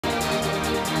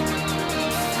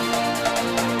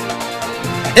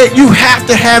You have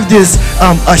to have this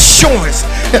assurance.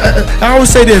 I always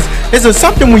say this. Is there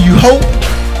something when you hope?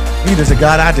 You just say,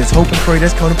 God, I just hope and pray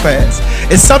that's going to pass.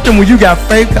 It's something when you got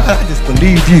faith, God, I just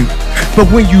believe you.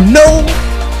 But when you know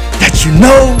that you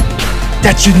know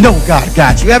that you know God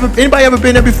got you. Anybody ever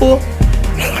been there before?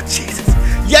 Lord Jesus.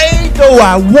 Yea, though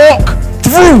I walk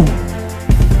through.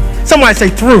 Somebody say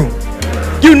through.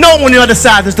 You know on the other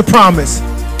side there's the promise.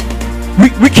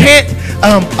 We can't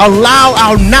allow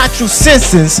our natural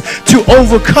senses to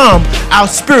overcome our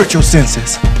spiritual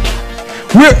senses.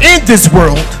 We're in this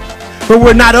world, but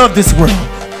we're not of this world.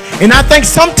 And I think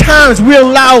sometimes we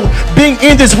allow being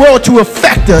in this world to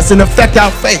affect us and affect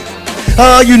our faith.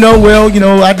 I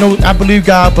believe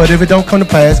God, but if it don't come to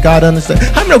pass, God understands.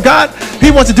 I know God,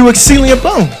 he wants to do exceedingly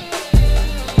abundantly.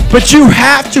 But you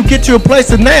have to get to a place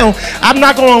that now, I'm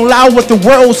not going to allow what the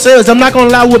world says. I'm not going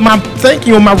to allow what my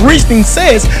thinking or my reasoning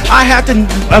says. I have to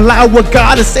allow what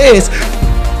God says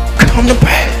come to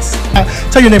pass. I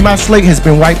tell you that my slate has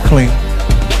been wiped clean.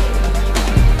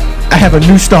 I have a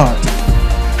new start.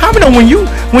 How many know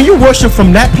when you worship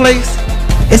from that place,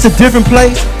 it's a different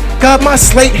place? God, my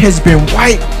slate has been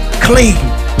wiped clean.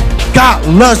 God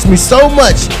loves me so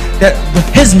much that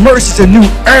his mercies are new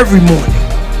every morning.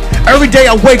 Every day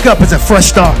I wake up is a fresh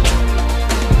start.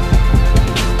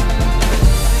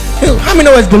 How many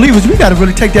know as believers, we got to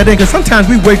really take that in, because sometimes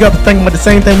we wake up thinking about the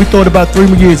same thing we thought about 3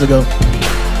 years ago.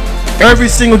 Every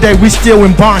single day we still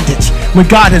in bondage when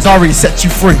God has already set you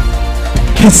free.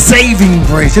 His saving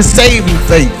grace, his saving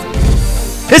faith.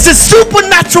 It's a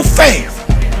supernatural faith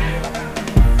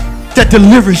that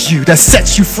delivers you, that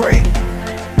sets you free.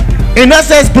 And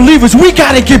us as believers, we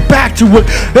got to get back to what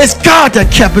it's God that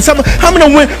kept us. How many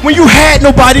know when you had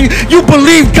nobody, you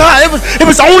believed God? It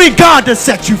was only God that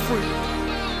set you free.